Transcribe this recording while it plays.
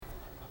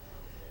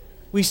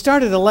We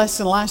started a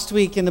lesson last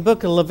week in the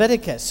book of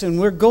Leviticus, and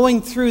we're going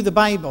through the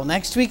Bible.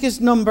 Next week is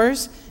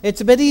Numbers.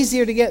 It's a bit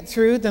easier to get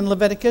through than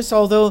Leviticus,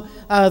 although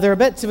there are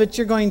bits of it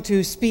you're going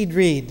to speed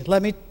read.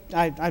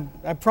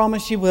 I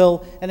promise you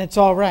will, and it's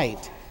all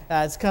right.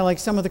 It's kind of like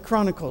some of the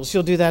Chronicles.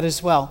 You'll do that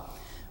as well.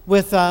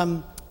 With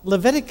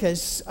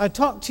Leviticus, I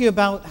talked to you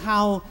about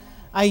how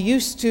I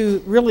used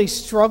to really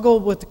struggle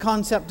with the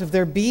concept of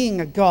there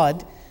being a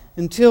God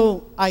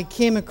until I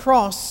came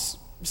across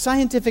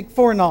scientific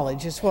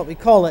foreknowledge, is what we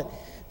call it.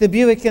 The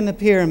Buick and the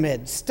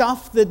Pyramid,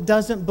 stuff that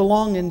doesn't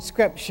belong in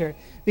Scripture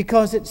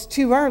because it's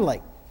too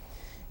early.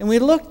 And we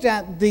looked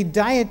at the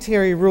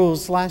dietary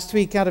rules last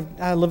week out of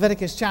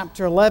Leviticus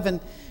chapter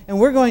 11, and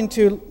we're going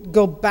to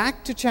go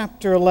back to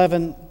chapter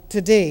 11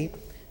 today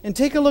and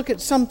take a look at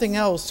something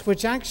else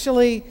which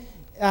actually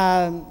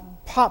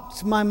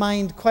popped my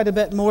mind quite a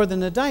bit more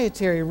than the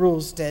dietary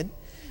rules did.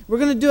 We're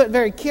going to do it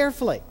very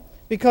carefully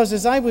because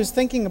as I was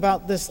thinking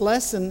about this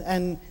lesson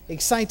and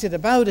excited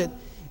about it,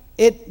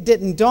 it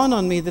didn't dawn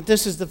on me that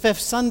this is the fifth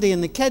Sunday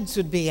and the kids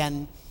would be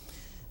in.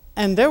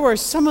 And there were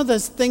some of the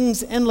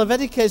things in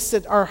Leviticus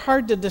that are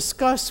hard to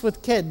discuss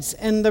with kids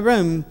in the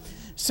room.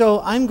 So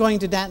I'm going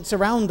to dance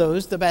around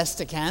those the best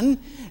I can.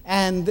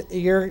 And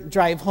your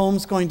drive home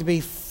is going to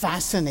be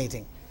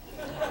fascinating.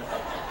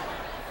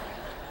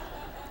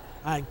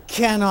 I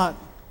cannot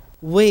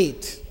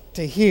wait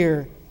to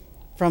hear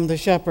from the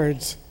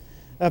shepherds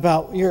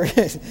about your...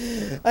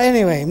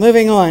 Anyway,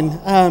 moving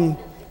on.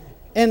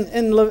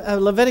 In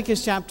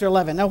Leviticus chapter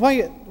 11. Now,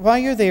 while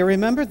you're there,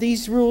 remember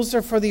these rules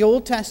are for the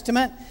Old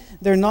Testament.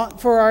 They're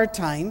not for our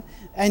time.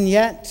 And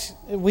yet,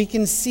 we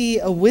can see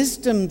a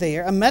wisdom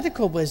there, a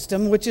medical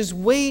wisdom, which is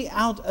way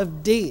out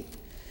of date.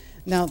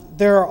 Now,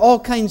 there are all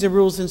kinds of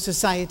rules in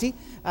society.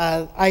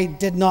 I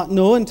did not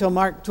know until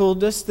Mark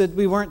told us that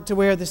we weren't to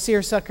wear the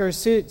seersucker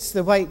suits,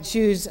 the white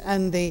shoes,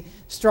 and the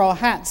straw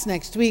hats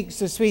next week.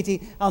 So,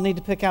 sweetie, I'll need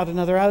to pick out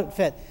another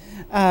outfit.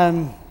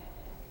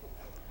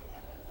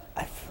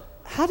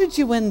 How did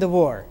you win the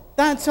war?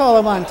 That's all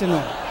I want to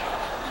know.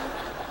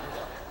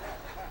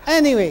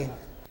 Anyway,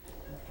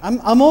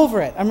 I'm over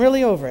it. I'm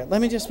really over it.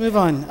 Let me just move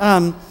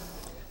on.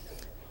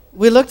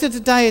 We looked at the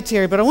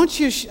dietary, but I want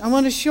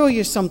to show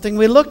you something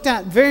we looked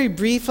at very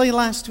briefly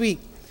last week.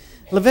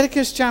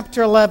 Leviticus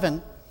chapter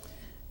 11,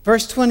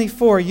 verse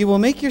 24. You will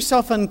make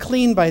yourself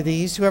unclean by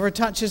these. Whoever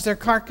touches their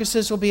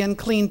carcasses will be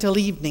unclean till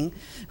evening.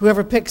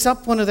 Whoever picks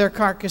up one of their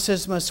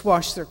carcasses must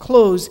wash their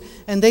clothes,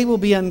 and they will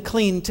be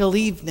unclean till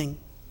evening.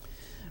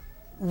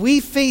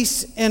 We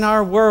face in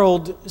our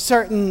world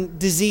certain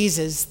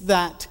diseases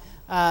that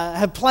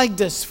have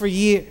plagued us for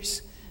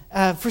years,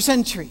 for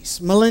centuries,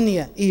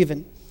 millennia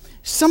even.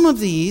 Some of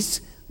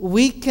these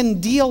we can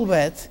deal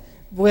with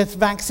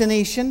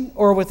vaccination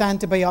or with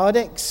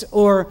antibiotics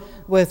or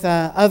with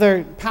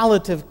other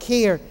palliative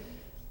care.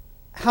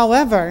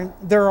 However,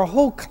 there are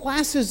whole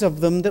classes of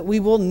them that we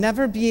will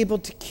never be able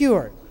to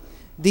cure.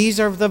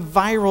 These are the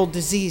viral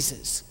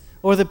diseases,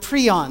 or the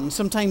prion,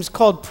 sometimes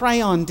called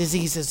prion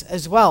diseases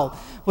as well,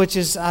 which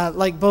is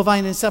like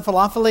bovine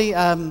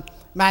encephalopathy,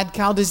 mad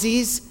cow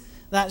disease,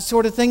 that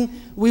sort of thing.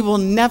 We will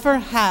never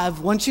have,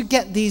 once you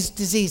get these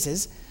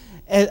diseases,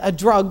 a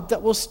drug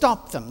that will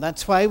stop them.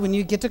 That's why when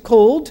you get a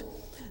cold,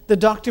 the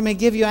doctor may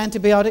give you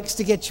antibiotics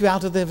to get you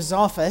out of his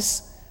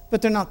office,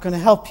 but they're not going to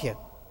help you.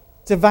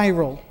 It's a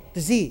viral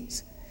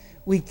disease.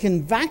 We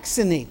can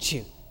vaccinate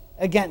you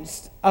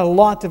against a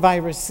lot of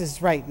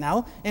viruses right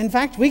now. In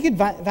fact, we could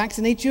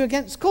vaccinate you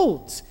against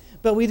colds,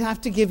 but we'd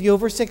have to give you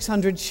over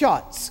 600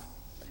 shots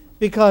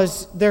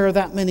because there are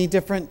that many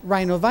different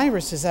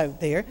rhinoviruses out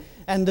there,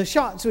 and the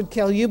shots would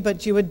kill you,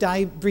 but you would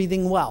die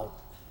breathing well,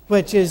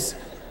 which is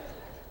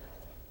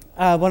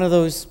one of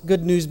those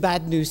good news,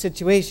 bad news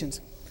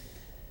situations.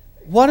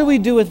 What do we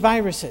do with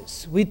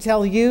viruses? We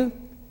tell you,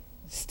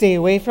 stay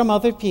away from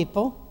other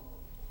people,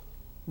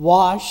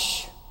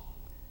 wash,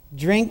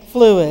 drink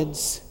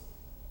fluids,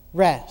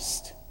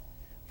 rest.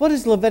 What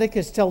does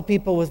Leviticus tell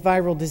people with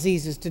viral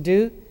diseases to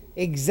do?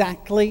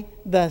 Exactly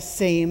the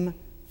same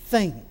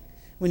thing.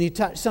 When you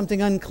touch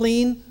something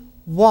unclean,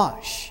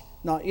 wash.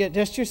 Not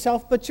just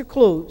yourself, but your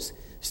clothes.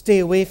 Stay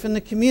away from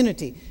the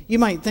community. You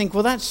might think,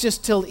 well, that's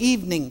just till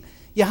evening.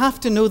 You have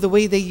to know the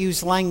way they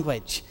use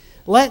language.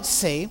 Let's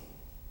say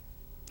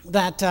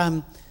that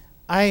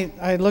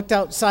I looked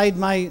outside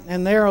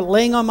and there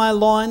laying on my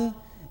lawn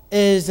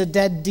is a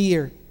dead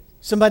deer.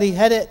 Somebody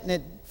hit it and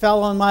it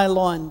fell on my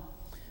lawn.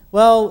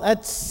 Well,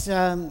 that's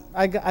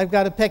I've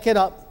got to pick it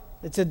up.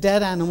 It's a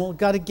dead animal.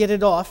 Got to get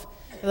it off.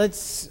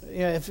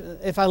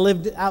 If I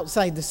lived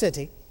outside the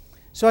city.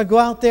 So I go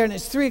out there and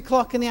it's 3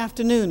 o'clock in the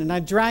afternoon and I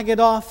drag it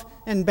off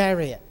and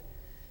bury it.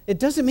 It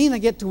doesn't mean I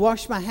get to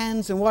wash my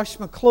hands and wash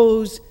my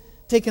clothes,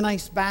 take a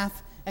nice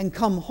bath, and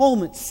come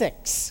home at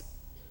 6.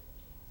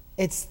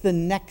 It's the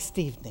next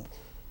evening.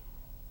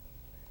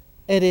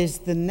 It is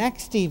the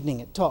next evening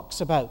it talks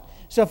about.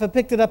 So if I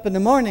picked it up in the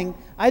morning,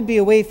 I'd be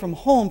away from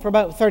home for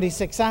about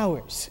 36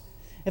 hours.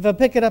 If I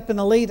pick it up in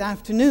the late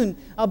afternoon,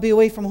 I'll be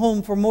away from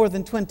home for more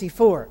than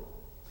 24.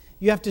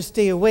 You have to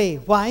stay away.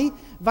 Why?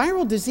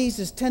 viral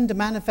diseases tend to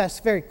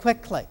manifest very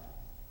quickly.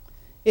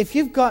 If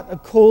you've got a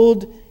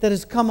cold that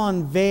has come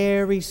on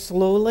very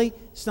slowly,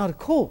 it's not a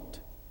cold.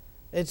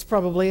 It's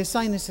probably a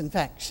sinus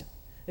infection.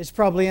 It's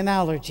probably an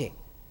allergy.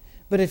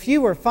 But if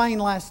you were fine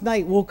last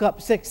night, woke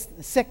up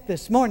sick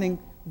this morning,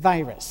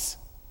 virus.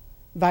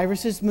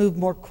 Viruses move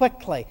more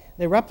quickly.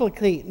 They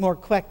replicate more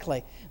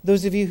quickly.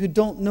 Those of you who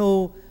don't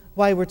know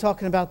why we're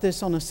talking about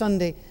this on a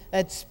Sunday,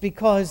 it's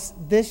because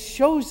this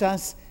shows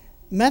us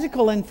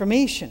medical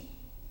information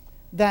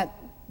that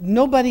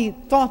nobody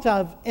thought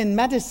of in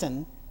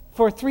medicine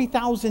for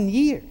 3,000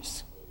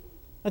 years.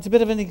 That's a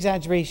bit of an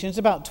exaggeration. It's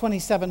about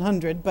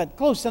 2,700, but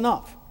close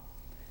enough.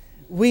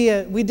 We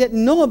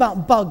didn't know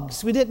about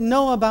bugs. We didn't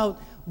know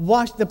about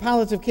the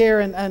palliative care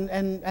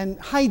and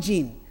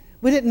hygiene.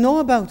 We didn't know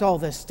about all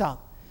this stuff.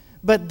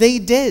 But they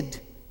did.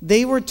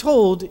 They were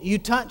told, you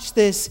touch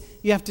this,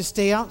 you have to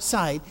stay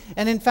outside.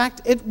 And in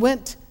fact, it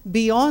went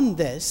beyond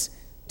this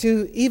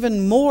to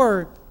even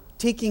more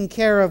taking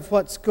care of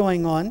what's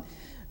going on.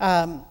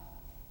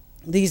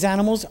 These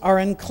animals are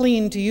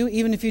unclean to you,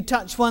 even if you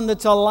touch one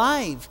that's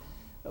alive.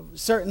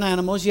 Certain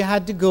animals, you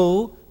had to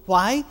go.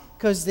 Why?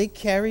 Because they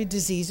carry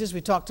diseases.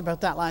 We talked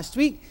about that last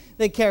week.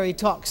 They carry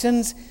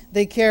toxins.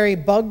 They carry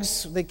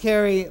bugs. They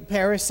carry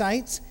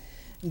parasites.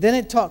 Then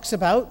it talks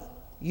about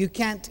you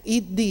can't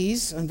eat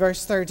these in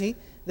verse 30.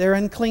 They're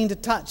unclean to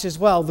touch as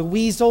well. The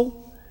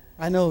weasel.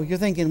 I know you're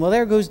thinking, well,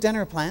 there goes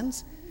dinner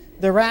plans.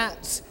 The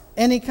rats,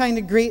 any kind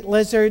of great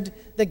lizard,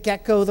 the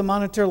gecko, the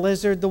monitor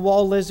lizard, the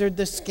wall lizard,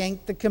 the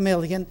skink, the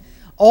chameleon.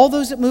 All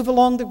those that move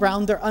along the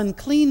ground, they're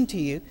unclean to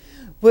you.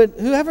 But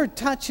whoever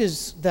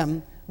touches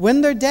them,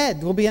 when they're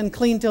dead, will be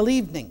unclean till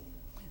evening.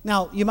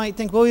 Now, you might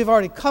think, well, we've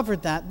already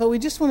covered that, but we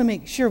just want to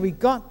make sure we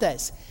got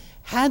this.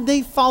 Had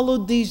they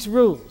followed these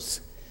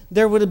rules,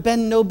 there would have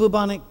been no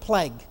bubonic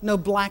plague, no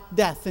Black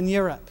Death in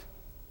Europe,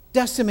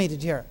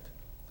 decimated Europe.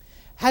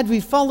 Had we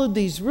followed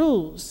these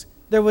rules,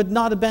 there would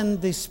not have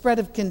been the spread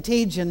of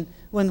contagion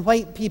when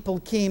white people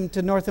came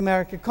to North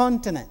America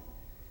continent.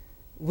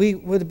 We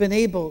would have been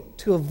able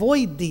to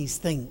avoid these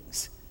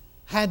things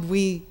had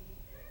we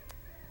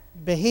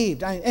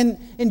behaved. And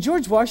in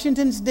George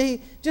Washington's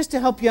day, just to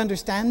help you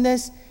understand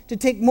this, to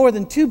take more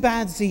than 2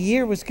 baths a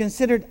year was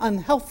considered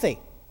unhealthy.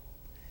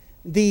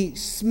 The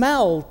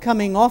smell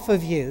coming off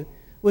of you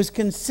was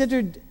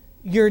considered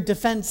your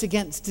defense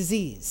against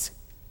disease.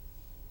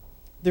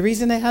 The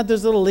reason they had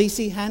those little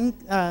lacy hand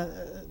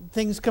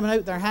things coming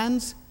out their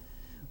hands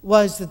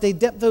was that they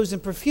dipped those in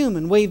perfume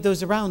and waved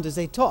those around as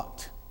they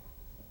talked,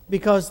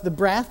 because the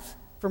breath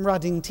from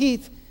rotting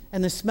teeth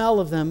and the smell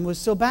of them was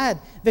so bad.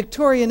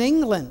 Victorian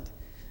England,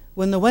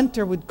 when the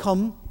winter would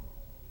come,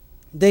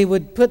 they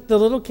would put the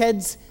little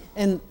kids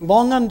in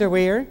long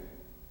underwear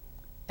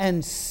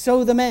and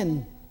sew them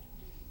in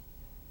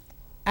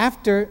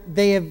after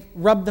they have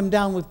rubbed them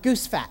down with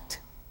goose fat.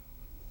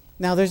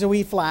 Now there's a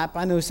wee flap.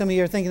 I know some of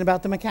you are thinking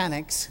about the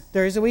mechanics.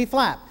 There is a wee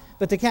flap,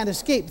 but they can't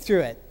escape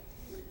through it.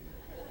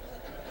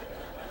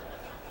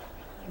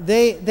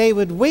 They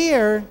would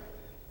wear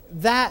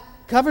that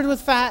covered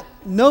with fat,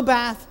 no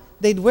bath.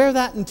 They'd wear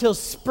that until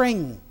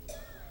spring,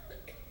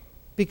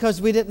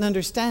 because we didn't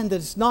understand that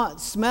it's not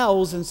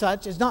smells and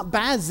such. It's not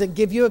baths that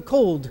give you a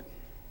cold.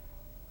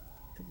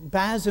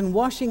 Baths and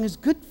washing is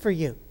good for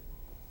you.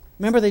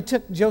 Remember, they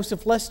took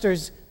Joseph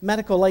Lister's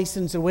medical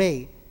license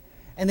away,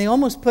 and they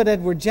almost put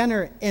Edward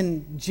Jenner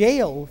in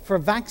jail for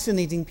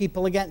vaccinating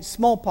people against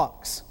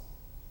smallpox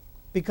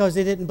because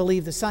they didn't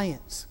believe the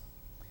science.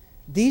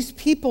 These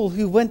people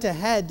who went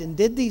ahead and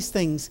did these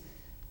things,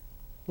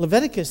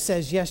 Leviticus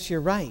says, yes, you're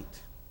right.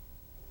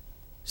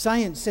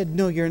 Science said,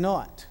 no, you're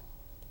not.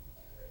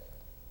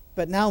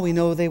 But now we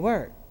know they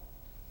were.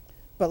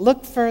 But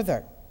look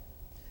further.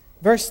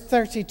 Verse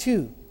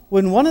 32.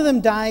 When one of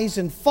them dies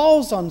and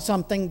falls on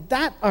something,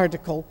 that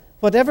article,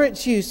 whatever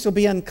its use, will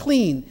be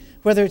unclean,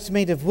 whether it's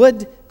made of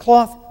wood,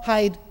 cloth,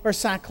 hide, or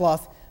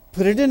sackcloth.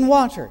 Put it in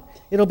water.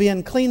 It'll be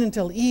unclean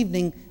until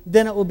evening,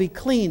 then it will be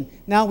clean.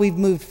 Now we've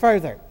moved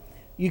further.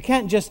 You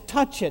can't just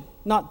touch it,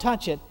 not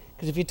touch it,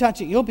 because if you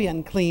touch it, you'll be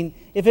unclean.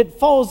 If it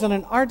falls on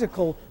an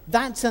article,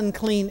 that's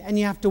unclean, and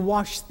you have to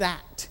wash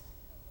that.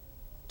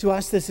 To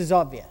us, this is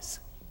obvious.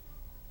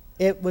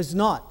 It was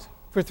not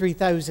for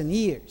 3,000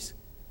 years.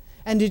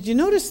 And did you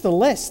notice the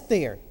list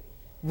there?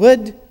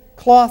 Wood,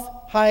 cloth,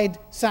 hide,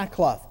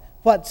 sackcloth.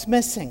 What's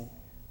missing?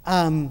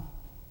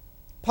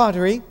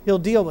 Pottery, he'll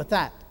deal with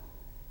that.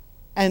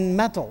 And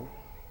metal.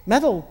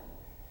 Metal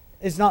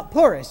is not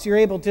porous. You're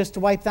able just to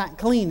wipe that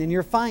clean and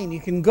you're fine.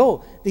 You can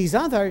go. These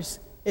others,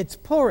 it's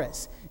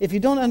porous. If you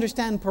don't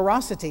understand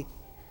porosity,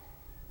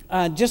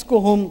 just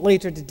go home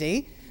later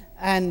today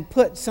and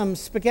put some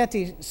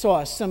spaghetti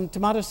sauce, some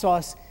tomato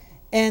sauce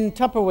in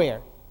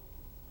Tupperware.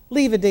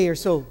 Leave a day or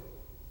so.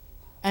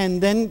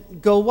 And then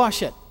go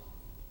wash it.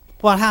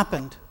 What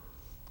happened?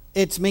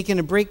 It's making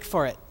a break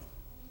for it.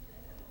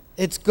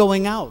 It's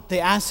going out. The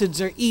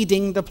acids are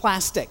eating the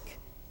plastic.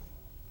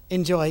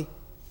 Enjoy.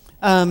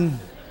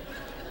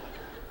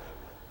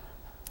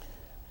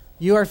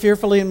 You are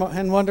fearfully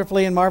and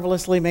wonderfully and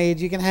marvelously made.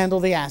 You can handle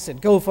the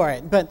acid. Go for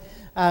it. But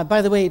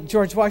By the way,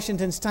 George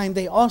Washington's time,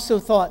 they also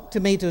thought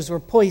tomatoes were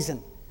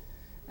poison.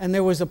 And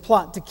there was a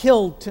plot to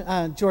kill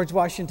George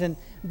Washington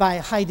by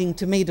hiding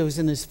tomatoes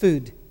in his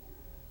food.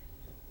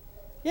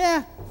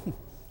 Yeah,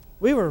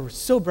 we were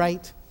so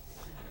bright.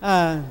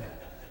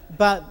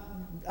 But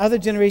other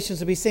generations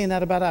will be saying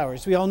that about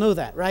ours. We all know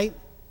that, right?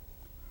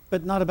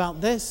 But not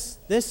about this.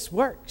 This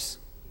works.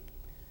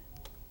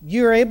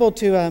 You're able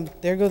to,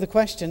 there go the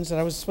questions that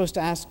I was supposed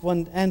to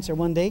answer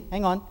one day.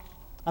 Hang on.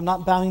 I'm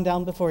not bowing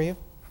down before you.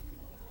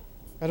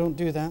 I don't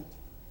do that.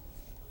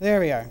 There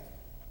we are.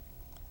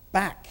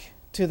 Back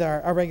to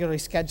our regularly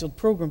scheduled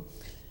program.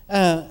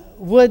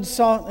 Wood,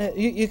 salt,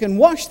 you can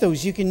wash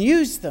those. You can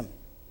use them.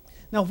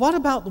 Now, what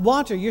about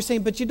water? You're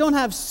saying, but you don't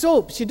have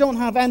soaps. You don't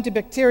have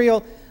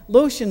antibacterial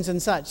lotions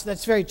and such.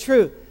 That's very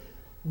true.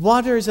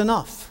 Water is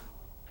enough.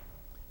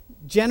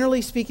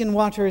 Generally speaking,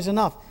 water is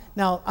enough.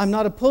 Now, I'm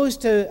not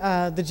opposed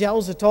to the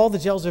gels at all. The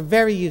gels are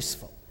very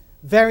useful,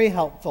 very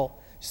helpful.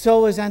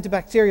 So is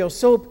antibacterial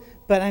soap,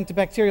 but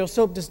antibacterial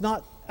soap does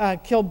not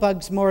kill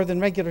bugs more than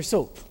regular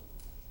soap.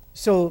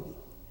 So,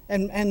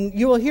 and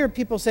you will hear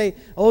people say,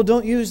 oh,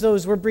 don't use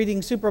those, we're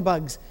breeding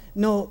superbugs.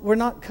 No, we're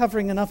not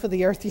covering enough of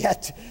the earth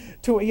yet.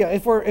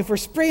 If we're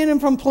spraying them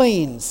from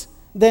planes,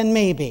 then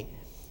maybe.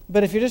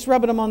 But if you're just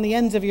rubbing them on the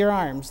ends of your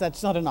arms,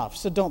 that's not enough,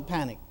 so don't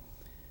panic.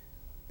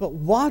 But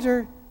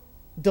water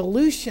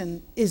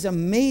dilution is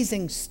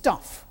amazing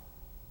stuff.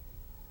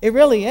 It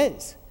really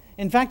is.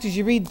 In fact, as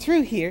you read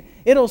through here,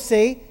 it'll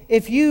say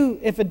if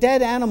a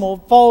dead animal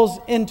falls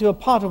into a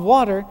pot of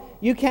water,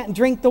 you can't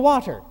drink the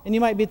water. And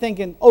you might be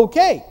thinking,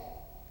 okay.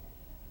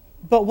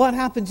 But what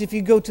happens if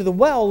you go to the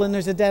well and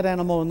there's a dead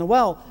animal in the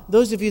well?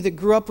 Those of you that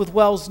grew up with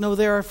wells know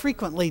there are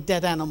frequently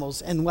dead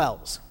animals in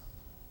wells.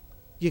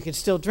 You can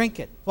still drink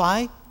it.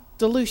 Why?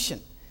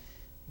 Dilution.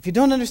 If you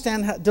don't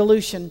understand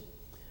dilution,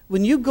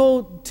 when you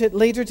go to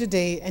later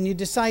today and you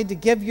decide to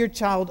give your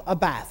child a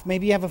bath,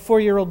 maybe you have a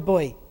 4-year-old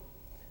boy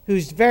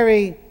who's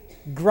very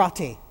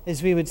grotty,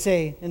 as we would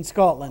say in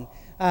Scotland.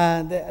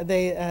 They're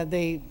a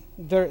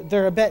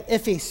bit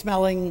iffy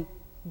smelling,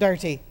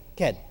 dirty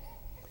kid.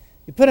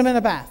 You put him in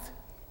a bath.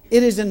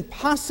 It is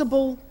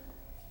impossible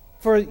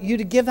for you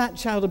to give that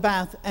child a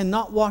bath and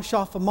not wash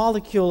off a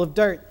molecule of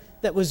dirt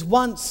that was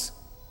once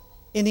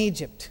in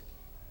Egypt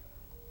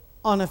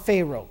on a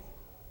pharaoh.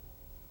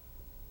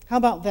 How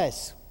about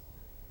this?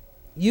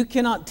 You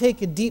cannot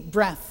take a deep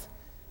breath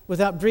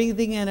without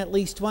breathing in at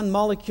least one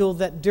molecule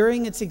that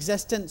during its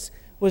existence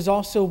was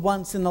also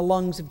once in the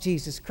lungs of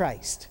Jesus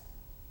Christ.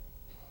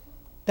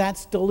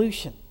 That's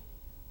dilution.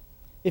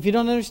 If you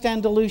don't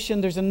understand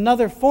dilution, there's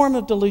another form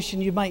of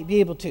dilution you might be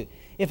able to.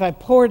 If I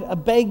poured a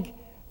big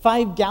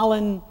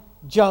 5-gallon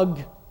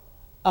jug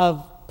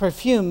of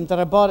perfume that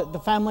I bought at the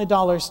Family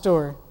Dollar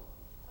store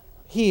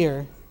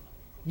here,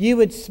 you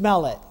would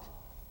smell it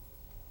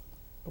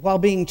while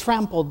being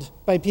trampled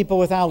by people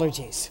with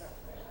allergies.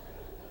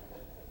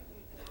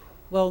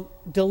 Well,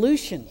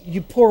 dilution,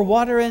 you pour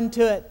water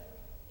into it,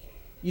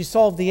 you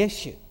solve the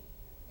issue.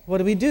 What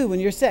do we do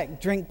when you're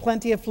sick? Drink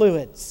plenty of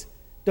fluids.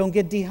 Don't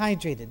get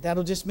dehydrated.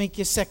 That'll just make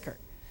you sicker.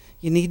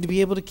 You need to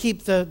be able to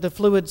keep the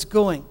fluids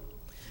going.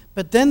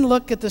 But then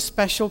look at the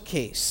special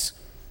case.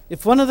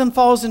 If one of them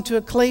falls into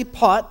a clay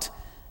pot,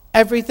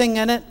 everything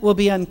in it will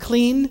be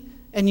unclean,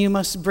 and you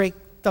must break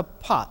the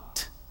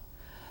pot.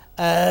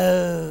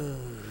 Oh,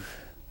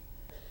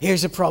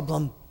 here's a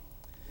problem.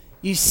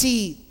 You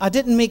see, I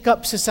didn't make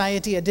up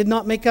society. I did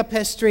not make up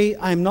history.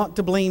 I'm not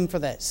to blame for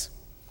this.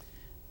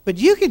 But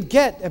you could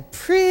get a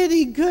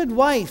pretty good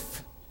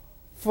wife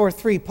for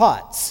 3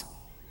 pots.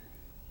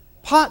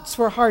 Pots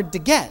were hard to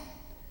get.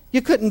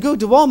 You couldn't go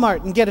to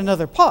Walmart and get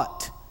another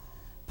pot.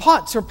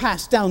 Pots are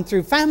passed down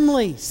through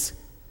families.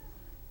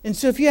 And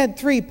so if you had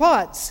 3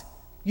 pots,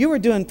 you were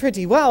doing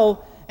pretty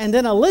well, and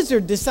then a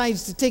lizard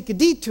decides to take a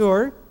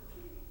detour,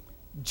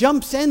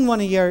 jumps in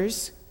one of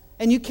yours,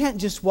 and you can't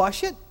just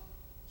wash it.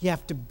 You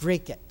have to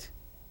break it.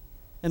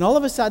 And all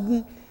of a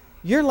sudden,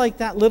 you're like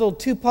that little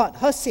 2-pot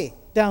hussy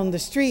down the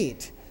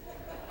street.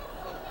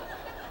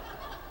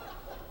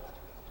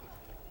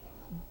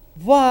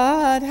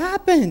 What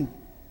happened?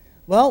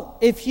 Well,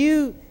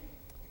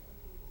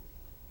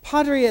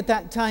 pottery at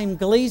that time,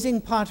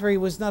 glazing pottery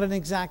was not an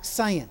exact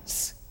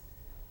science.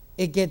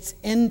 It gets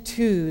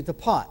into the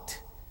pot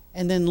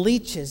and then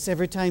leaches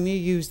every time you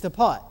use the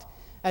pot.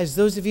 As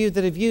those of you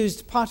that have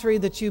used pottery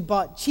that you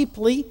bought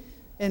cheaply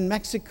in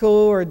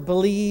Mexico or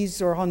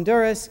Belize or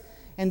Honduras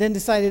and then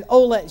decided,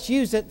 let's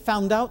use it,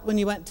 found out when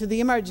you went to the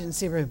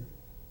emergency room.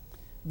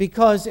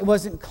 Because it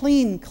wasn't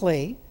clean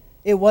clay,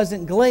 it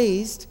wasn't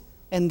glazed,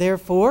 and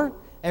therefore,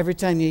 every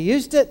time you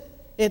used it,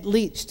 it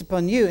leached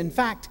upon you. In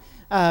fact,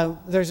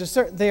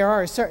 there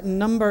are a certain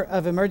number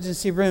of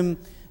emergency room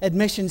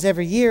admissions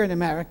every year in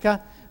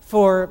America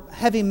for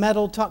heavy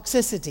metal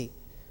toxicity,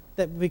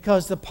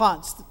 because the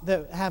pots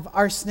that have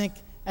arsenic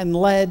and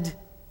lead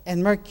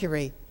and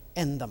mercury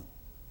in them.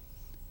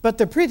 But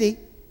they're pretty.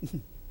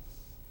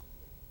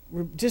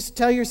 Just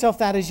tell yourself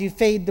that as you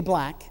fade to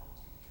black.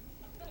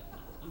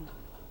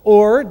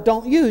 Or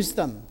don't use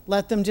them.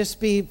 Let them just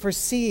be for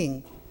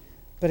seeing.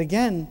 But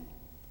again,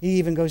 he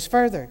even goes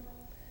further.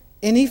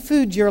 Any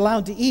food you're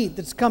allowed to eat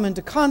that's come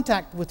into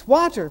contact with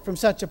water from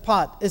such a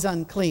pot is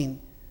unclean.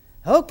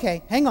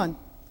 Okay, hang on.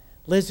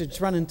 Lizards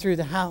running through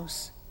the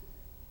house.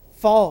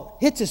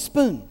 Hits a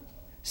spoon.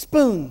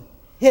 Spoon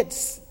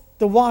hits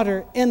the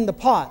water in the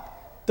pot.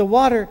 The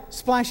water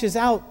splashes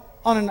out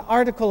on an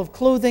article of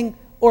clothing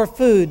or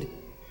food.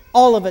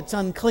 All of it's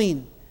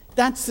unclean.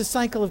 That's the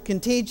cycle of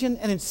contagion,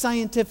 and it's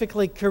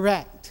scientifically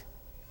correct.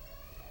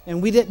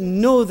 And we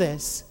didn't know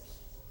this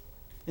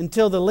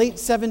until the late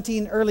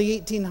early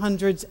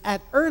 1800s.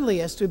 At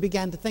earliest, we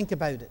began to think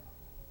about it.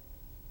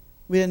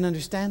 We didn't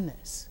understand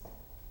this.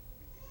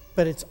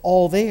 But it's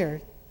all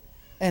there,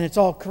 and it's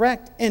all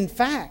correct. In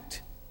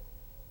fact,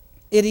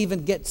 it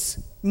even gets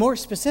more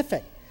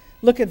specific.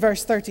 Look at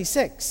verse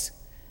 36.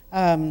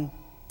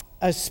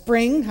 A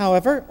spring,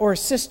 however, or a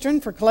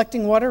cistern for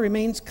collecting water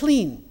remains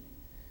clean.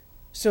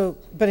 But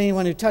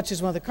anyone who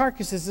touches one of the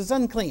carcasses is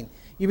unclean.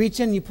 You reach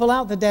in, you pull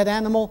out the dead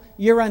animal,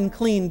 you're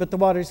unclean, but the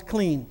water's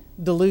clean.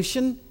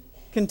 Dilution,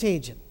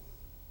 contagion.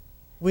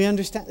 We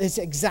understand. It's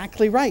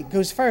exactly right.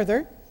 Goes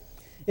further.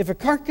 If a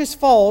carcass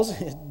falls,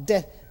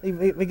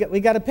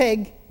 we got a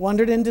pig,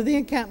 wandered into the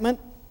encampment,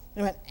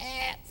 and went,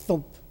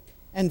 thump,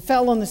 and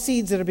fell on the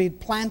seeds that are being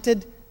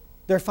planted,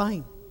 they're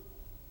fine.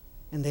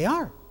 And they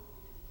are.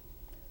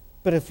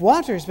 But if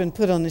water's been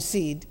put on the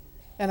seed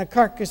and a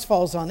carcass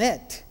falls on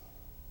it,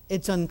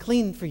 it's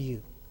unclean for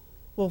you.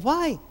 Well,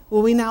 why?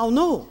 Well, we now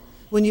know.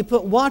 When you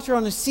put water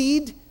on a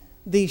seed,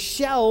 the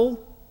shell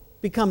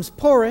becomes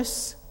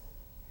porous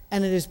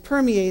and it is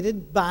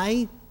permeated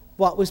by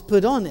what was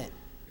put on it.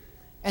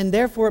 And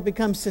therefore it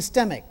becomes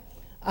systemic.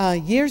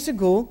 Years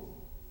ago,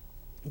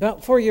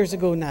 about 4 years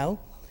ago now,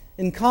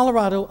 in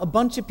Colorado, a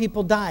bunch of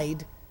people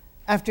died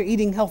after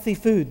eating healthy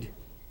food.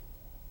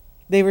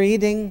 They were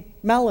eating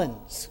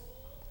melons,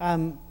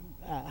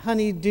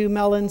 honeydew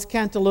melons,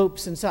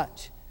 cantaloupes, and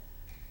such.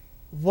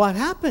 What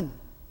happened?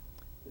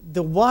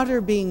 The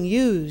water being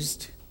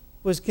used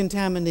was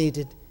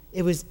contaminated.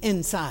 It was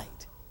inside.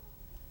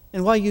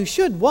 And while you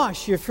should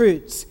wash your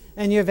fruits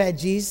and your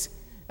veggies,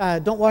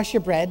 don't wash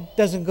your bread,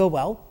 doesn't go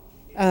well,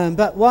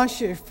 but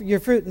wash your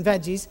fruit and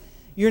veggies,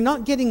 you're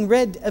not getting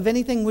rid of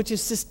anything which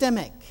is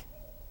systemic.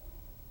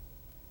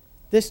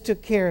 This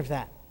took care of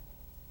that.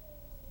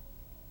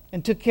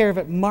 And took care of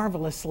it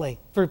marvelously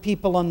for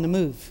people on the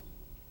move.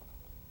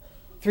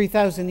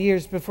 3,000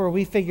 years before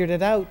we figured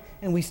it out,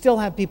 and we still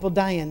have people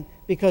dying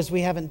because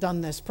we haven't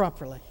done this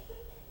properly.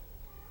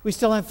 We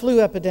still have flu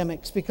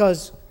epidemics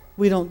because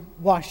we don't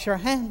wash our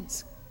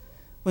hands.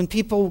 When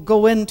people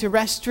go into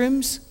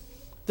restrooms,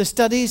 the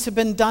studies have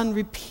been done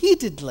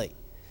repeatedly.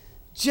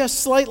 Just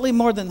slightly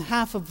more than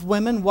half of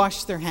women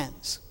wash their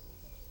hands.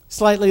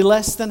 Slightly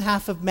less than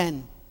half of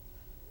men.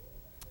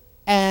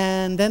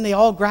 And then they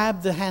all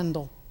grab the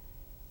handle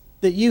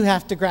that you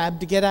have to grab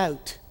to get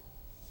out.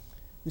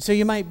 And so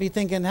you might be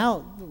thinking,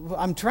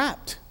 I'm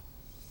trapped.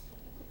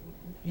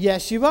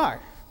 Yes, you are.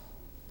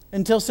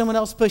 Until someone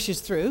else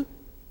pushes through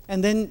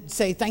and then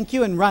say thank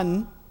you and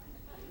run.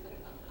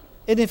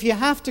 And if you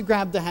have to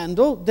grab the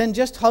handle, then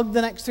just hug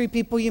the next 3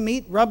 people you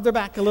meet, rub their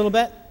back a little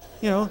bit,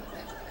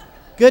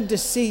 Good to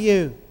see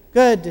you.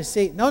 Good to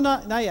see you. No,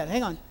 not yet.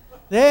 Hang on.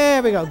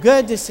 There we go.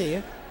 Good to see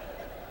you.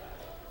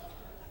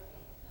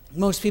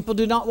 Most people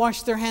do not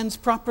wash their hands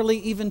properly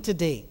even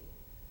today.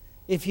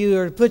 If you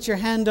were to put your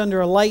hand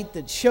under a light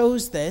that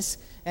shows this,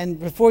 and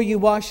before you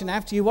wash and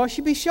after you wash,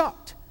 you'd be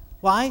shocked.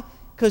 Why?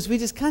 Because we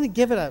just kind of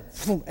give it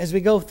as we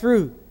go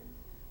through.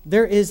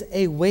 There is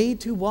a way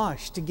to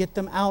wash to get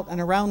them out and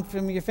around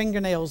from your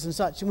fingernails and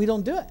such, and we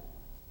don't do it.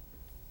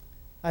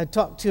 I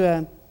talked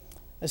to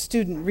a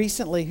student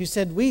recently who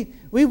said, we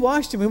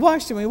washed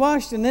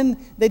and then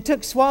they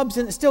took swabs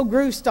and it still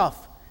grew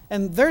stuff.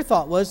 And their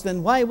thought was,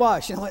 then why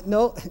wash? And I went,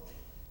 no,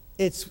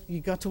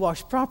 you got to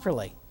wash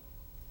properly.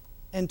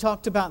 And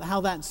talked about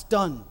how that's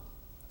done.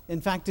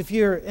 In fact, if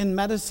you're in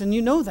medicine,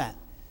 you know that.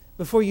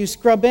 Before you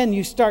scrub in,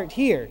 you start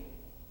here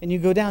and you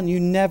go down. You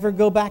never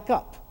go back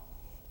up.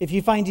 If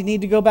you find you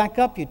need to go back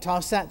up, you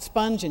toss that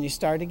sponge and you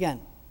start again.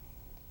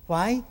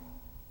 Why?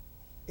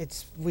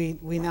 We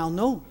now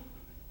know.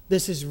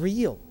 This is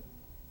real.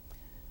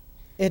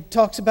 It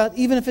talks about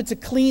even if it's a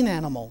clean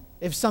animal,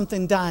 if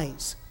something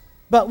dies.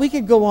 But we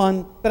could go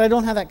on, but I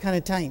don't have that kind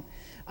of time.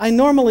 I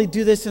normally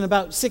do this in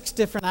about 6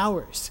 different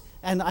hours,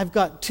 and I've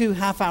got 2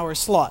 half-hour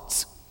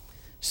slots.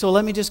 So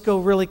let me just go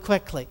really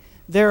quickly.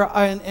 There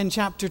are, in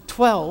chapter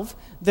 12,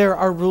 there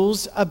are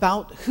rules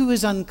about who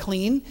is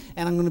unclean,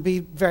 and I'm going to be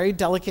very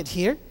delicate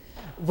here.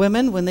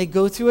 Women, when they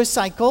go through a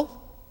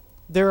cycle,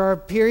 there are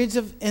periods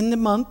in the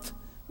month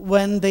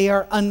when they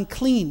are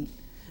unclean.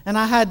 And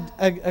I had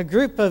a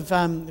group of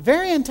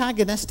very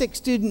antagonistic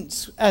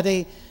students at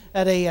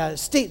a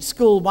state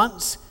school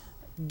once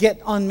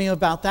get on me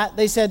about that.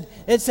 They said,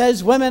 it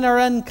says women are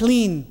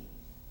unclean.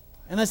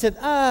 And I said,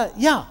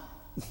 yeah.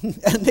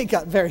 And they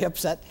got very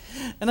upset.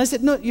 And I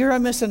said, no, you're a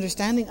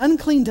misunderstanding.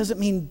 Unclean doesn't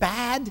mean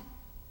bad.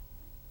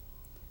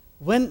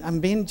 I'm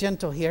being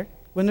gentle here.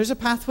 When there's a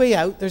pathway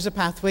out, there's a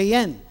pathway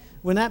in.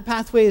 When that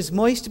pathway is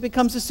moist, it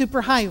becomes a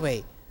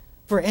superhighway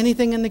for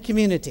anything in the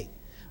community.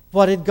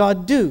 What did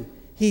God do?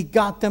 He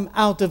got them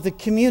out of the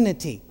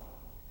community.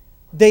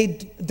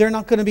 They're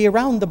not going to be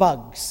around the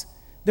bugs.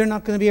 They're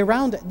not going to be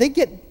around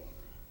it.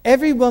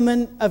 Every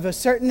woman of a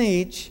certain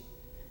age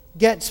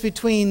gets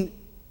between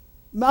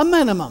a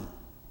minimum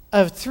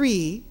of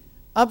 3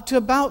 up to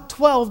about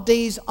 12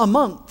 days a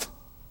month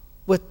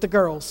with the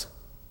girls.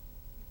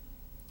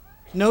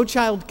 No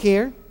child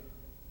care,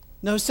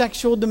 no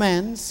sexual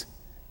demands,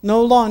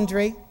 no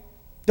laundry,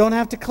 don't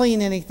have to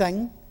clean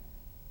anything.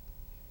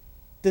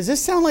 Does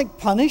this sound like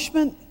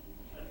punishment?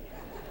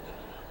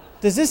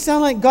 Does this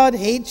sound like God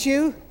hates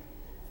you?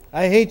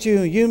 I hate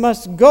you. You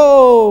must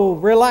go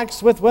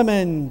relax with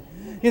women.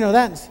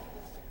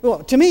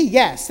 Well, to me,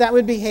 yes, that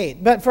would be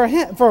hate. But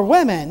for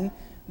women,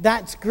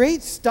 that's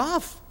great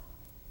stuff.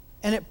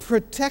 And it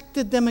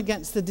protected them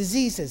against the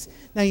diseases.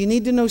 Now, you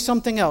need to know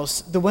something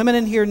else. The women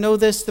in here know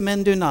this, the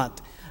men do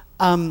not.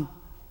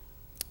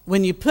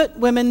 When you put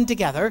women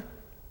together,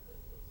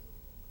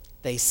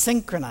 they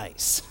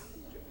synchronize.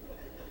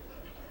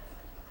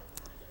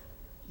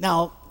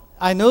 Now,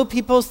 I know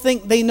people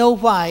think they know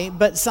why,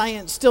 but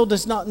science still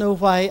does not know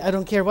why. I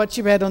don't care what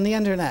you read on the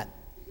internet.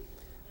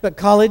 But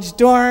college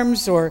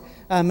dorms or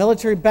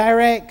military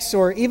barracks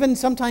or even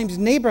sometimes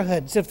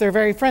neighborhoods, if they're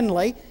very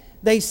friendly,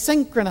 they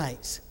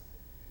synchronize.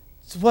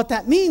 So what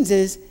that means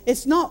is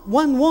it's not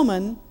one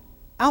woman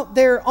out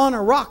there on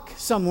a rock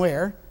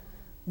somewhere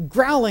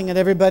growling at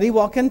everybody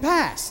walking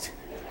past.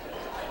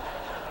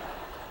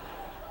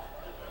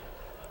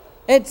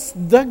 It's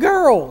the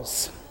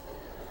girls.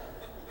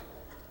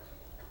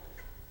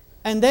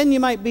 And then you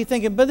might be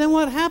thinking, but then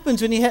what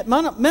happens when you hit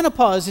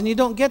menopause and you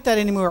don't get that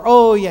anymore?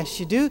 Oh, yes,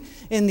 you do.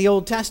 In the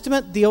Old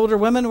Testament, the older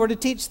women were to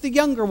teach the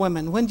younger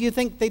women. When do you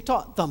think they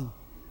taught them?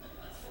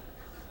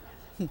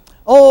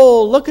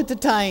 Oh, look at the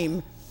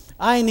time.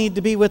 I need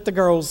to be with the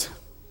girls.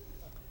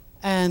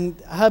 And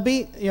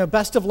hubby,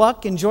 best of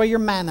luck. Enjoy your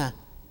manna.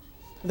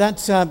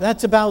 That's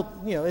about,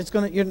 it's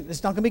not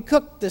going to be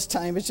cooked this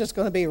time. It's just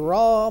going to be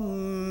raw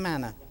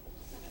manna.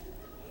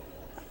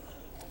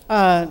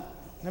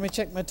 Let me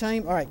check my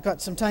time. All right,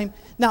 got some time.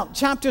 Now,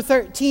 chapter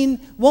 13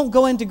 won't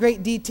go into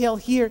great detail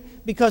here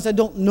because I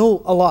don't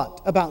know a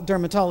lot about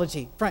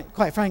dermatology,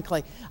 quite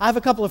frankly. I have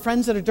a couple of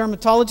friends that are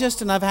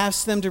dermatologists, and I've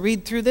asked them to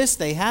read through this.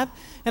 They have.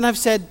 And I've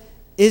said,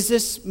 is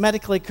this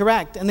medically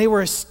correct? And they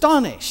were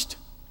astonished.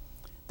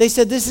 They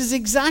said, this is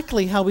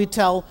exactly how we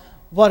tell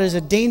what is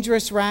a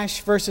dangerous rash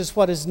versus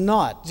what is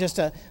not. Just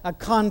a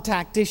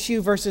contact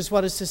issue versus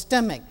what is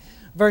systemic.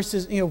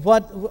 Versus,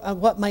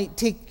 what might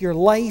take your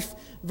life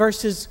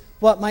versus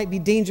what might be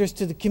dangerous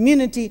to the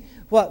community,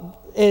 what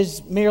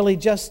is merely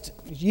just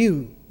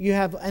you. You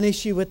have an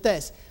issue with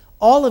this.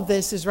 All of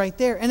this is right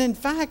there. And in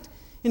fact,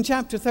 in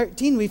chapter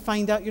 13, we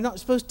find out you're not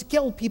supposed to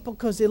kill people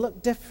because they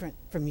look different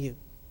from you.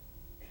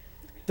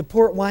 The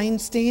port wine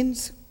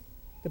stains,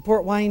 the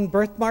port wine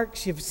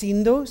birthmarks, you've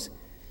seen those.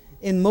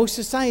 In most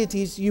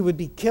societies, you would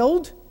be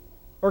killed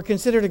or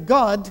considered a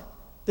god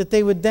that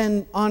they would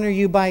then honor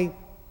you by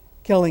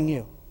killing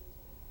you.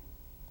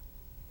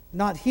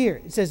 Not here.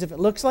 It says if it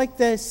looks like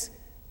this,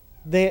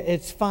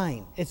 it's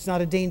fine. It's not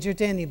a danger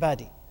to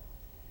anybody.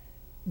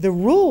 The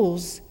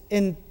rules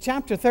in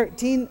chapter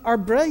 13 are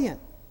brilliant.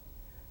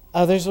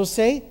 Others will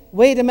say,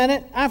 wait a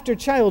minute, after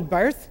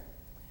childbirth,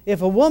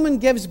 if a woman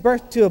gives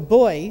birth to a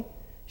boy,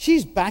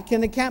 she's back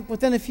in the camp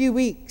within a few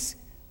weeks.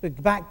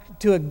 But back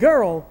to a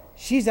girl,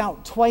 she's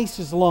out twice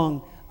as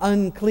long,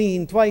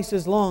 unclean, twice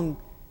as long.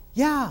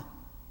 Yeah,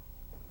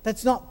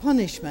 that's not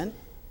punishment.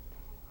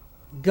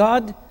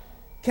 God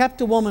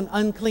kept a woman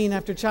unclean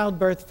after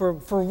childbirth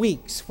for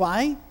weeks.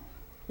 Why?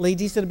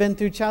 Ladies that have been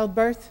through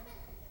childbirth,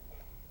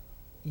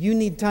 you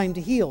need time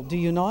to heal, do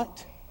you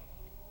not?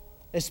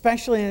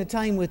 Especially in a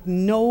time with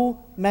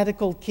no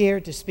medical care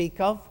to speak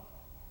of.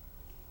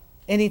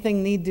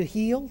 Anything need to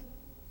heal,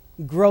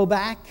 grow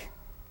back,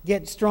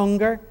 get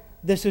stronger.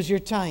 This is your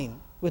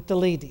time with the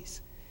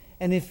ladies.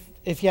 And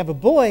if you have a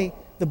boy,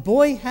 the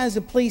boy has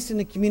a place in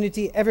the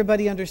community.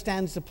 Everybody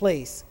understands the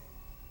place.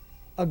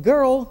 A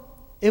girl,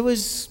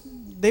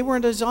 they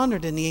weren't as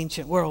honored in the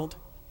ancient world.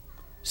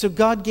 So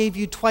God gave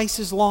you twice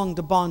as long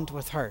to bond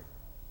with her.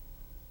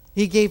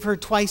 He gave her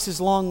twice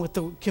as long with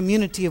the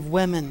community of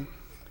women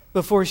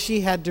before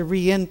she had to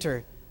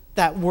re-enter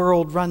that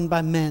world run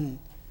by men.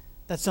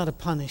 That's not a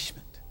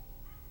punishment.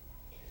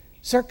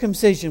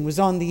 Circumcision was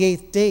on the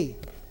 8th day.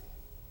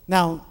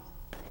 Now,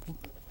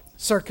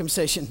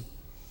 circumcision.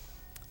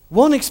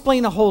 Won't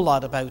explain a whole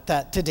lot about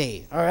that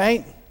today, all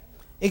right?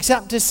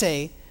 Except to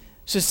say,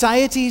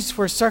 societies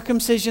where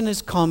circumcision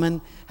is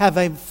common have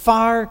a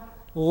far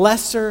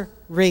lesser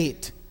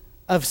rate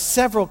of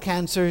several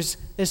cancers,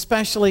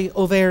 especially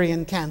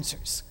ovarian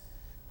cancers.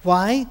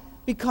 Why?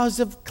 Because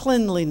of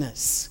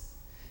cleanliness.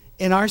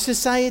 In our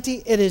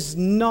society, it is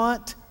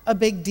not a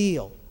big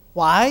deal.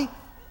 Why?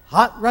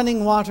 Hot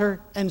running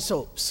water and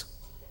soaps.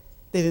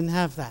 They didn't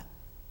have that.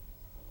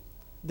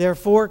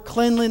 Therefore,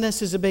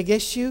 cleanliness is a big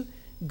issue.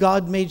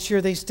 God made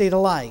sure they stayed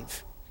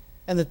alive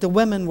and that the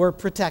women were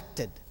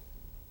protected.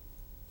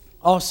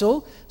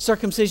 Also,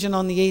 circumcision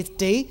on the 8th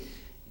day,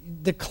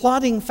 the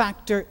clotting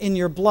factor in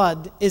your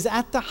blood is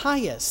at the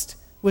highest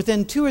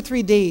within 2 or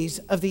 3 days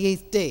of the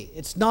 8th day.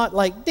 It's not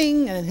like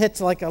ding and it hits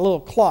like a little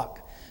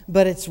clock,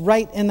 but it's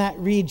right in that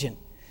region,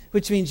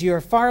 which means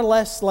you're far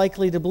less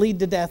likely to bleed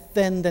to death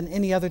then than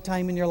any other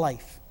time in your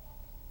life.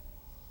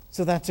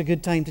 So that's a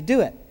good time to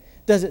do it.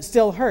 Does it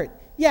still hurt?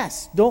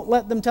 Yes, don't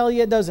let them tell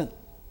you it doesn't.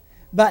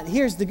 But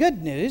here's the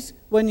good news.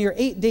 When you're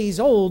 8 days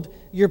old,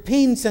 your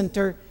pain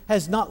center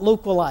has not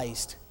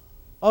localized.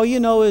 All you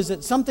know is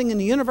that something in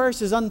the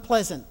universe is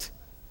unpleasant.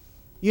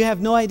 You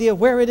have no idea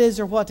where it is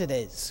or what it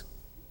is.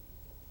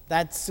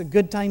 That's a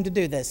good time to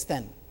do this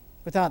then,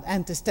 without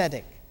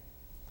anesthetic.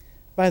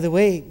 By the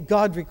way,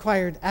 God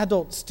required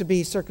adults to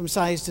be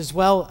circumcised as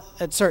well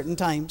at certain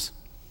times.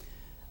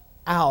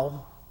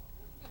 Ow.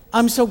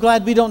 I'm so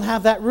glad we don't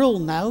have that rule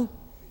now.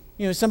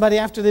 You know, somebody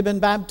after they've been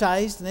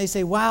baptized and they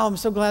say, wow, I'm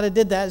so glad I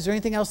did that. Is there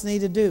anything else I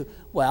need to do?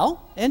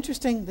 Well,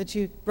 interesting that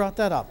you brought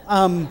that up.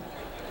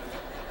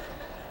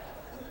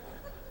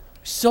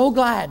 So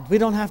glad we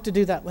don't have to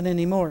do that one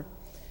anymore.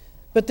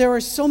 But there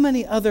are so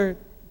many other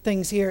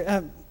things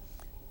here.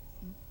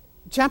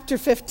 Chapter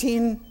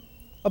 15,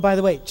 oh, by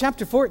the way,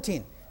 chapter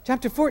 14.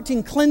 Chapter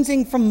 14,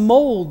 cleansing from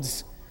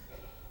molds.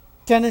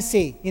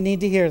 Tennessee, you need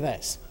to hear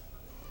this.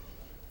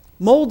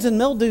 Molds and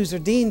mildews are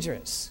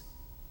dangerous.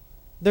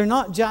 They're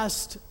not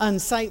just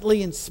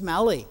unsightly and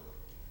smelly.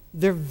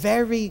 They're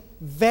very,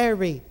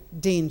 very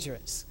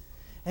dangerous.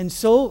 And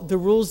so the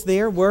rules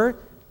there were,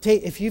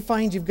 if you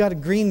find you've got a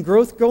green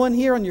growth growing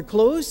here on your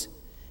clothes,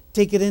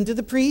 take it into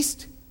the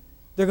priest.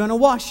 They're going to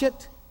wash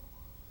it.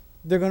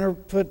 They're going to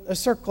put a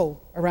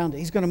circle around it.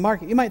 He's going to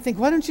mark it. You might think,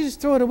 why don't you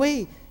just throw it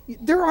away?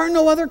 There are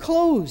no other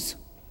clothes.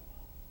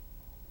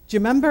 Do you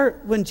remember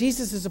when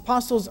Jesus'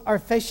 apostles are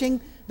fishing,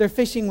 they're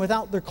fishing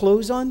without their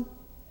clothes on?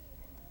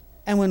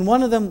 And when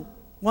one of them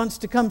wants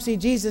to come see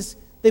Jesus,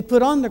 they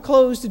put on their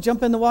clothes to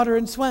jump in the water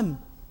and swim.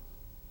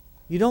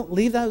 You don't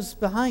leave those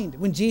behind.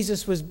 When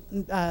Jesus was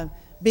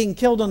being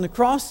killed on the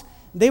cross,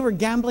 they were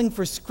gambling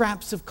for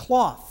scraps of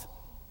cloth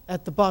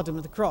at the bottom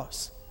of the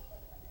cross.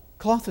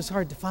 Cloth is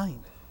hard to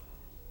find.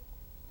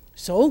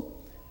 So,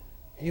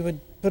 you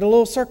would put a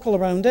little circle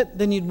around it,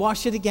 then you'd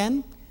wash it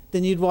again,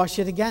 then you'd wash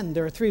it again.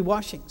 There are 3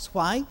 washings.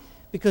 Why?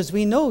 Because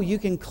we know you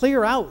can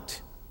clear out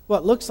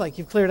what looks like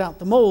you've cleared out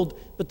the mold,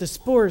 but the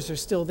spores are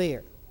still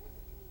there.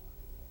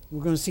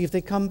 We're going to see if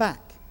they come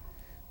back.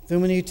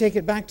 Then when you take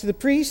it back to the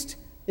priest,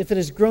 if it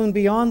has grown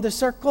beyond the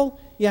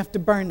circle, you have to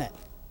burn it.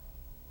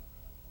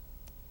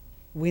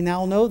 We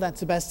now know that's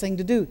the best thing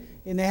to do.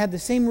 And they had the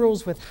same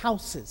rules with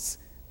houses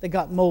that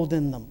got mold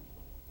in them.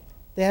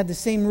 They had the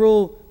same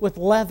rule with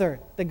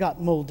leather that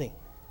got moldy.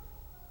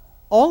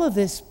 All of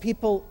this,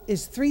 people,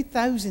 is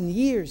 3,000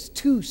 years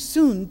too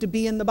soon to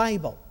be in the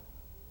Bible,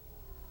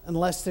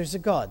 unless there's a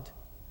God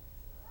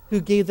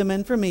who gave them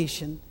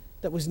information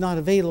that was not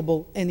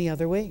available any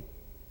other way.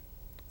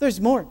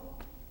 There's more.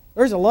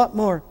 There's a lot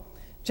more.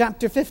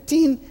 Chapter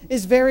 15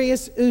 is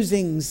various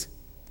oozings.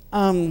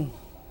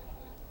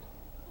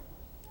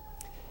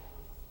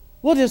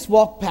 We'll just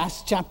walk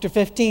past chapter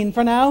 15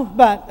 for now,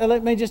 but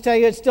let me just tell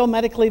you, it's still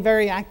medically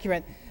very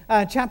accurate.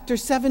 Chapter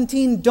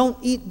 17, don't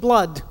eat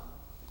blood.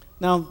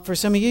 Now, for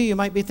some of you, you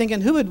might be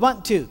thinking, who would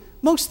want to?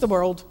 Most of the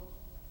world.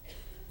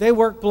 They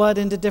work blood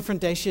into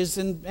different dishes.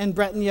 In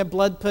Britain, you have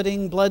blood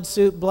pudding, blood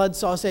soup, blood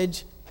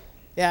sausage.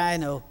 Yeah, I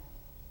know.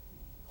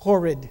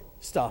 Horrid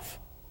stuff.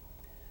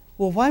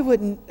 Well, why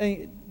wouldn't...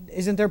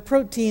 isn't there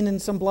protein in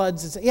some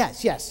bloods?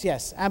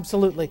 Yes,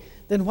 absolutely.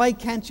 Then why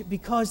can't you?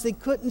 Because they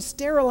couldn't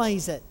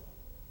sterilize it.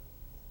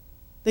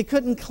 They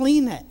couldn't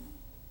clean it.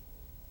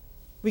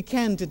 We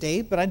can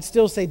today, but I'd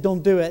still say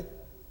don't do it.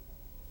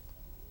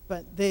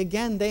 But they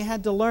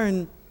had to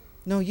learn,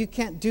 no, you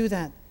can't do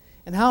that.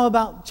 And how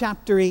about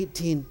chapter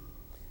 18?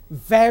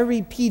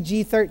 Very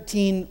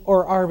PG-13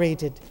 or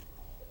R-rated.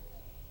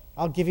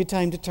 I'll give you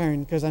time to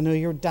turn because I know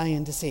you're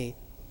dying to see.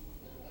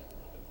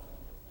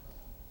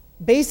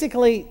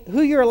 Basically,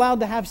 who you're allowed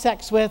to have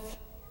sex with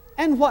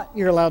and what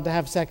you're allowed to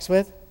have sex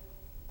with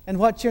and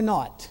what you're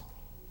not.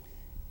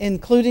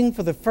 Including,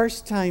 for the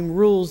first time,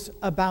 rules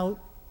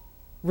about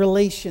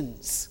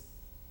relations,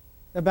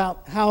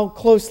 about how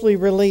closely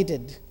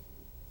related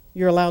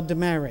you're allowed to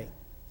marry.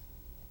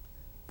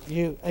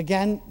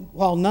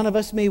 While none of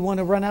us may want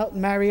to run out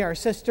and marry our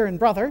sister and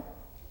brother,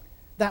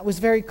 that was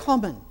very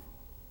common.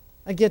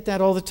 I get that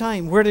all the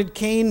time. Where did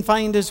Cain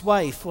find his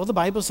wife? Well, the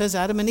Bible says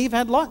Adam and Eve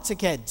had lots of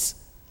kids.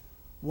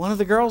 One of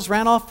the girls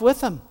ran off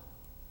with him.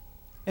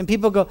 And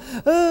people go,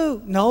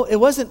 ooh, no, it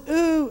wasn't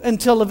ooh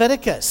until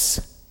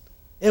Leviticus.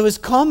 It was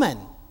common.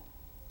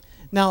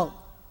 Now,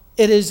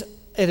 it is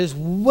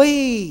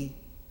way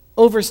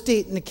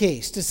overstating the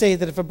case to say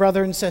that if a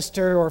brother and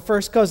sister or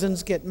first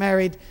cousins get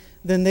married,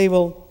 then they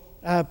will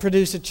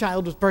produce a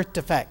child with birth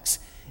defects.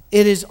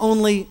 It is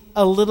only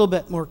a little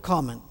bit more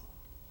common.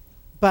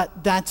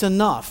 But that's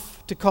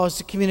enough to cause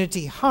the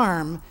community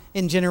harm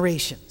in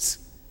generations.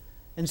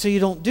 And so you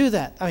don't do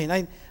that. I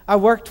mean, I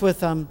worked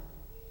with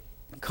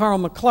Carl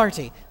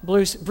McClarty,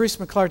 Bruce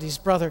McClarty's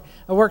brother.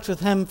 I worked with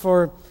him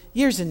for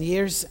years and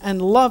years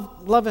and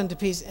love him to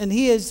pieces. And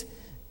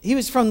he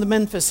was from the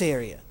Memphis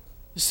area,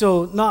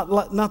 so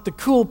not the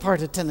cool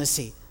part of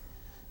Tennessee.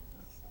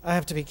 I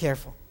have to be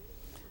careful.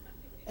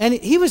 And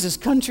he was as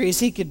country as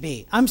he could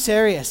be. I'm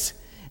serious.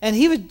 And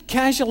he would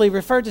casually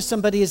refer to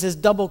somebody as his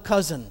double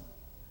cousin.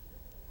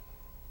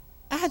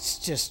 That's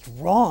just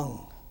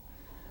wrong.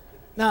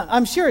 Now,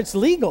 I'm sure it's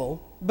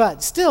legal,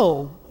 but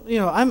still,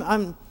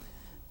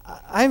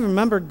 I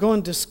remember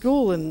going to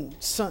school in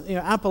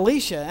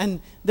Appalachia,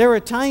 and there were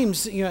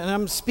times, and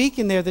I'm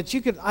speaking there,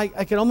 that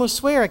I could almost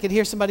swear I could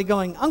hear somebody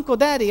going, Uncle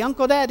Daddy,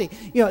 Uncle Daddy.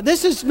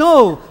 This is,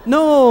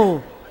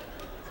 no,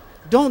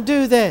 don't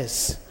do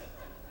this.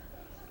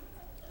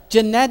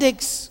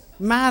 Genetics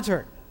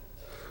matter.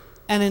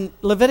 And in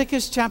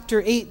Leviticus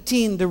chapter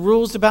 18, the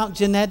rules about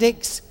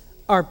genetics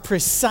are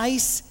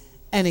precise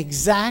and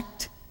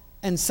exact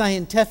and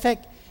scientific,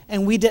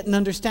 and we didn't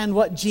understand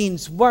what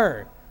genes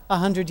were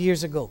 100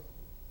 years ago.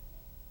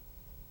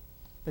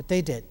 But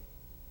they did,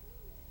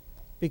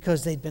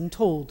 because they'd been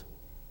told.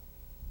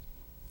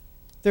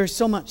 There's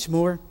so much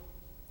more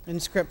in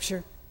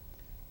Scripture.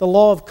 The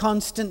law of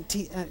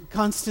constancy,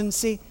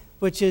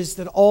 which is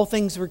that all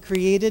things were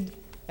created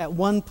at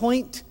one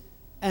point,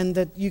 and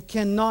that you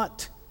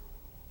cannot,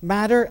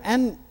 matter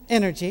and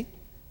energy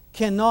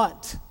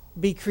cannot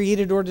be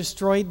created or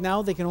destroyed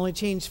now. They can only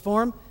change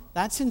form.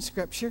 That's in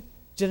Scripture.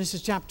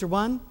 Genesis chapter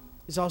 1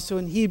 is also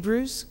in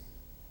Hebrews.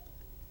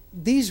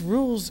 These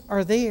rules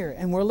are there,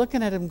 and we're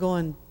looking at them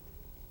going,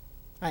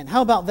 all right,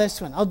 how about this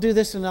one? I'll do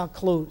this and I'll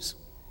close.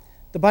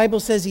 The Bible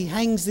says he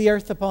hangs the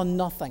earth upon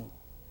nothing.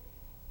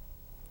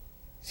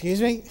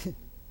 Excuse me?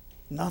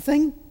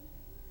 Nothing?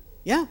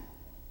 Yeah.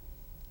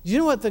 Do you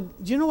know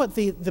what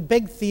the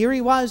big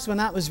theory was when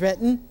that was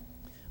written?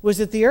 Was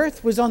that the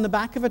earth was on the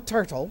back of a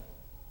turtle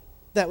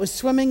that was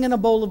swimming in a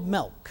bowl of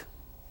milk.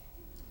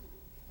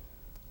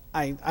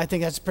 I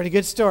think that's a pretty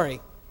good story,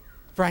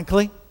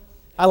 frankly.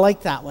 I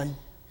like that one.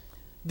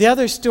 The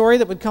other story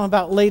that would come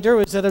about later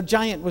was that a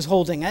giant was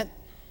holding it,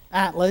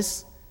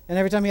 Atlas, and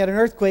every time he had an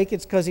earthquake,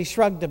 it's because he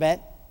shrugged a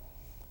bit.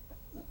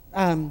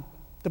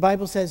 The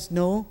Bible says,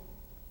 no,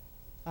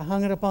 I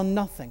hung it upon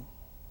nothing.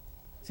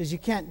 It says you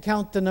can't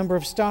count the number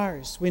of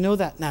stars. We know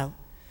that now.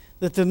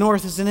 That the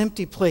north is an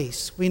empty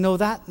place. We know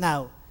that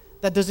now.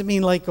 That doesn't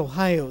mean like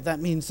Ohio. That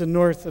means the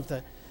north of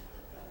the...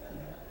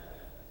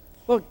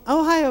 Well,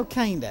 Ohio,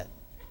 kind of.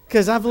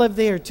 Because I've lived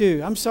there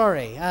too. I'm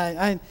sorry.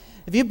 Have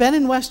you been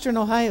in Western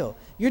Ohio?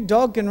 Your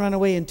dog can run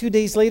away and 2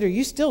 days later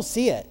you still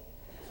see it.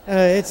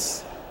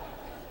 It's...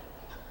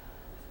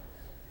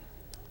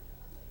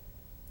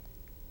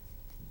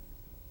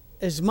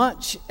 As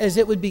much as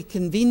it would be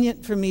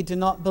convenient for me to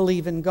not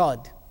believe in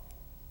God.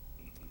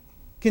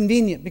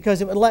 Convenient,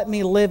 because it would let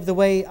me live the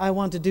way I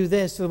want to do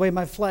this, or the way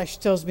my flesh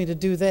tells me to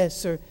do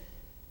this, or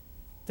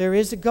there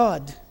is a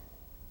God,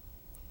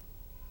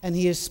 and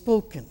He has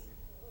spoken.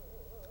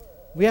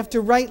 We have to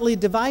rightly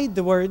divide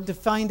the word to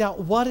find out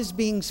what is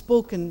being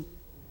spoken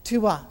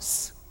to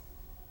us,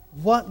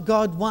 what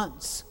God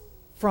wants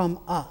from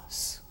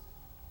us.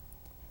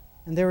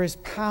 And there is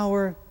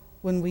power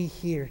when we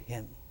hear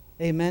Him.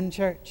 Amen,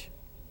 church?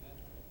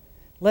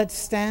 Let's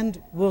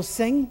stand. We'll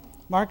sing.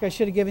 Mark, I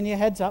should have given you a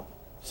heads up.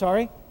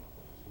 Sorry.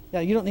 Yeah,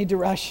 you don't need to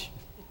rush.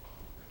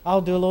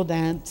 I'll do a little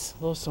dance,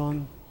 a little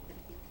song.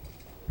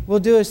 We'll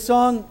do a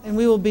song and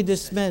we will be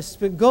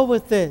dismissed. But go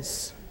with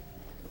this.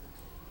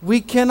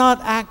 We cannot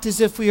act as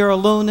if we are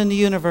alone in the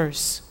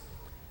universe.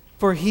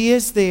 For He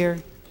is there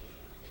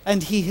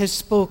and He has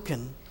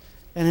spoken.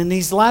 And in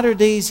these latter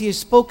days He has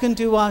spoken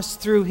to us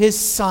through His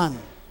Son,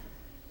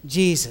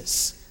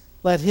 Jesus.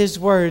 Let His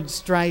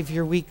words drive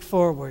your week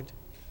forward.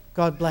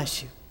 God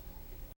bless you.